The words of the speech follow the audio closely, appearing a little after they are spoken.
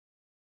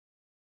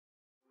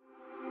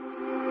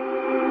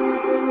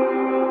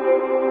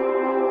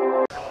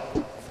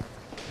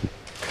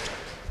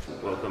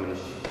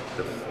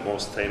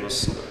most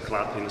famous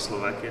club in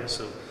Slovakia.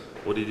 So,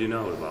 what did you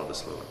know about the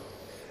Slovan?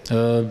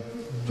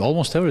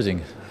 Almost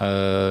everything.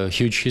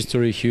 Huge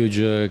history, huge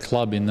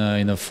club in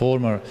a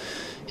former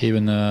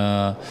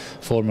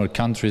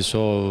country.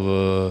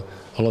 So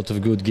a lot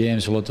of good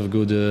games, a lot of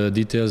good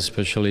details,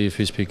 especially if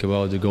we speak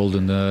about the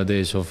golden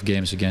days of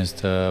games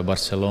against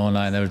Barcelona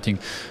and everything.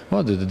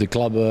 Well, the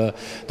club,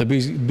 the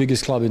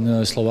biggest club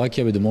in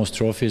Slovakia with the most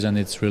trophies, and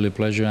it's really a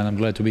pleasure, and I'm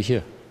glad to be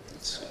here.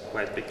 It's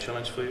quite a big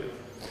challenge for you.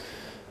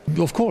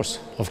 Of course,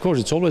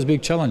 it's always a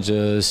big challenge.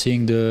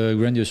 Seeing the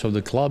grandeur of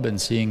the club and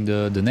seeing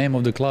the name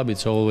of the club,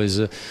 it's always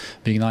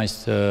being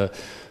nice.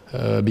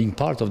 Being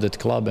part of that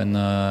club, and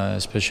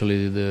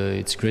especially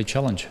it's a great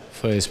challenge,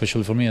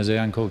 especially for me as a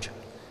young coach.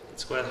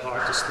 It's quite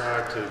hard to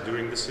start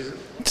during the season.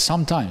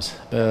 Sometimes.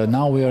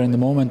 Now we are in the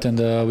moment, and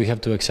we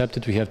have to accept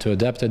it. We have to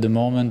adapt at the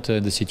moment,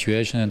 the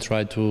situation, and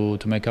try to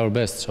make our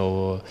best.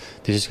 So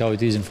this is how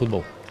it is in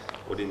football.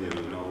 What did you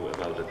know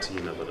about the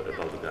team, about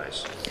the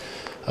guys?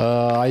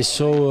 I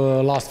saw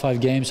last 5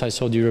 games. I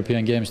saw the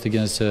European games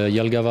against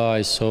Jelgava.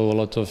 I saw a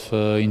lot of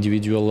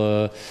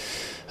individual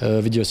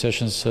video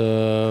sessions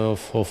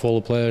of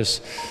all players.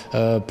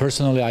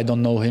 Personally, I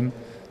don't know him,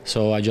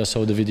 so I just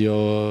saw the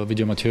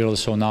video material.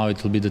 So now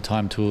it will be the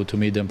time to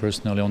meet them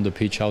personally on the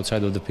pitch,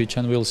 outside of the pitch,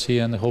 and we'll see,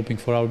 and hoping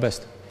for our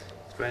best.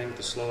 Training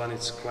to Slovan,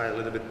 it's quite a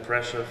little bit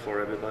pressure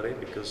for everybody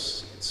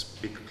because it's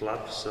a big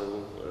club.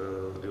 So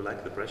do you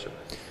like the pressure?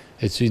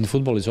 It's in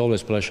football. It's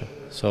always pressure.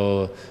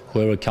 So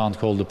whoever can't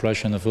hold the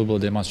pressure in the football,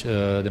 they must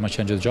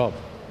change the job.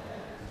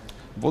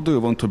 What do you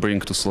want to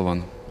bring to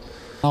Slovan?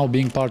 Now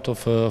being part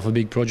of a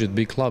big project,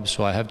 big club,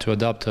 so I have to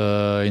adapt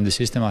in the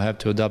system. I have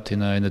to adapt in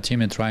the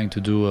team and trying to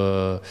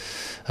do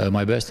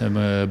my best and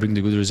bring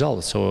the good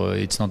results. So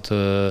it's not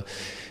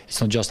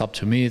just up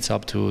to me. It's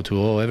up to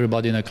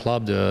everybody in the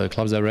club, the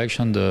club's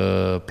direction,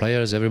 the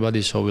players,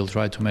 everybody. So we'll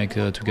try to make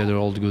together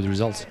all the good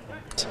results.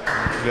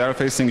 We are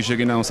facing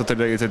Žilina on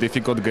Saturday. It's a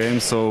difficult game.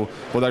 So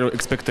what are your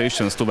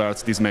expectations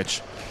towards this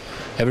match?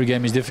 Every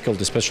game is difficult,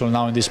 especially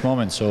now in this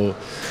moment. So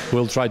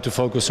we'll try to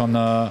focus on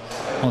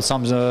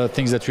some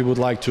things that we would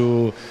like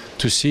to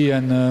see,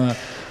 and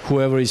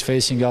whoever is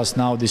facing us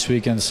now this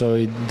weekend. So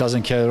it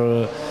doesn't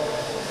care.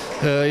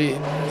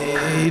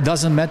 It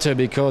doesn't matter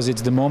because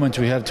it's the moment.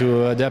 We have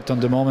to adapt on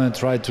the moment and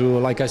try to,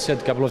 like I said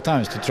a couple of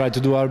times, to try to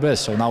do our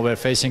best. So now we're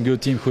facing a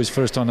good team who is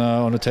first on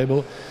the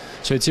table.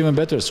 So it's even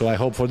better. So I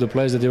hope for the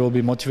players that they will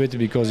be motivated,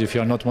 because if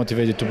you are not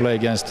motivated to play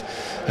against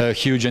a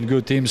huge and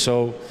good team,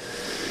 so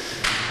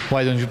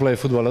why don't you play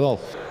football at all?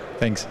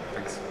 Thanks.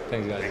 Thanks.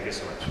 Thanks, guys. Thank you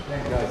so much.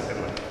 Thanks,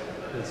 guys.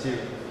 Let's see you.